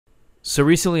So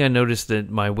recently I noticed that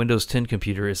my Windows 10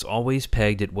 computer is always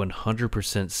pegged at 100%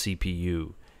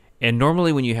 CPU. And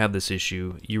normally when you have this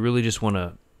issue, you really just want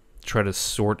to try to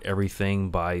sort everything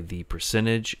by the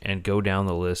percentage and go down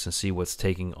the list and see what's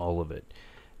taking all of it.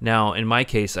 Now, in my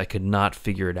case, I could not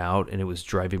figure it out and it was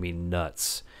driving me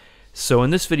nuts. So in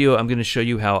this video, I'm going to show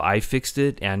you how I fixed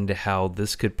it and how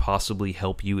this could possibly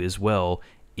help you as well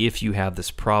if you have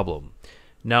this problem.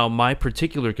 Now, my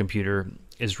particular computer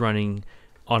is running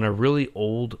on a really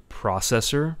old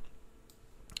processor,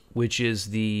 which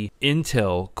is the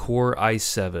Intel Core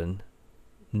i7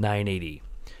 980.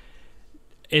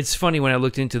 It's funny when I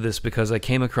looked into this because I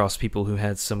came across people who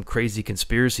had some crazy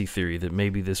conspiracy theory that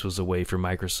maybe this was a way for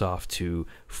Microsoft to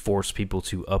force people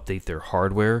to update their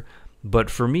hardware. But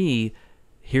for me,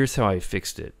 here's how I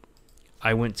fixed it.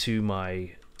 I went to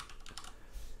my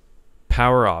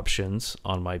power options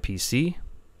on my PC,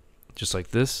 just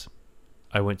like this.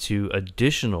 I went to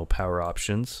additional power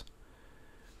options,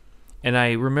 and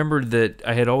I remembered that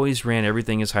I had always ran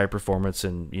everything as high performance,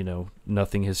 and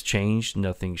nothing has changed.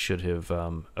 Nothing should have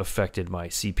affected my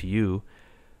CPU.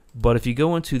 But if you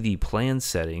go into the plan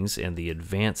settings and the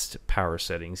advanced power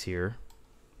settings here,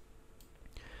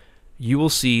 you will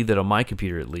see that on my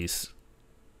computer at least,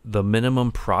 the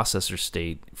minimum processor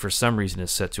state for some reason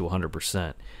is set to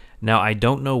 100%. Now I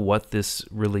don't know what this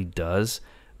really does,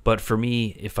 but for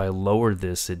me, if I lowered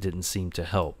this, it didn't seem to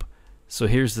help. So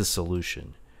here's the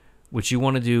solution. What you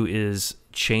want to do is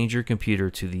change your computer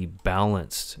to the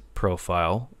balanced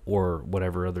profile or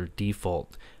whatever other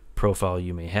default profile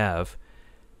you may have,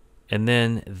 and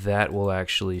then that will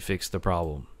actually fix the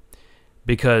problem.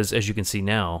 Because as you can see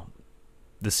now,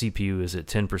 the CPU is at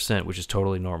 10%, which is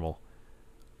totally normal.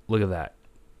 Look at that.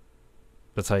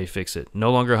 That's how you fix it.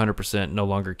 No longer 100%, no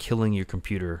longer killing your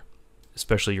computer,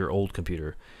 especially your old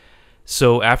computer.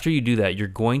 So after you do that, you're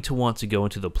going to want to go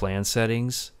into the plan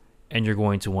settings and you're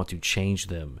going to want to change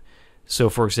them. So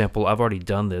for example, I've already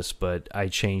done this, but I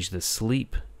changed the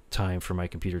sleep time for my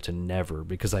computer to never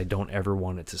because I don't ever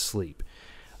want it to sleep.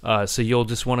 So you'll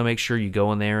just want to make sure you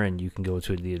go in there and you can go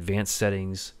to the advanced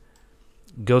settings,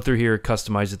 go through here,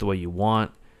 customize it the way you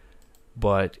want.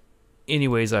 But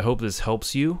anyways, I hope this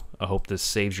helps you. I hope this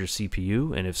saves your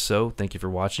CPU. And if so, thank you for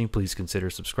watching. Please consider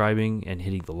subscribing and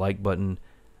hitting the like button.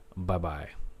 Bye-bye.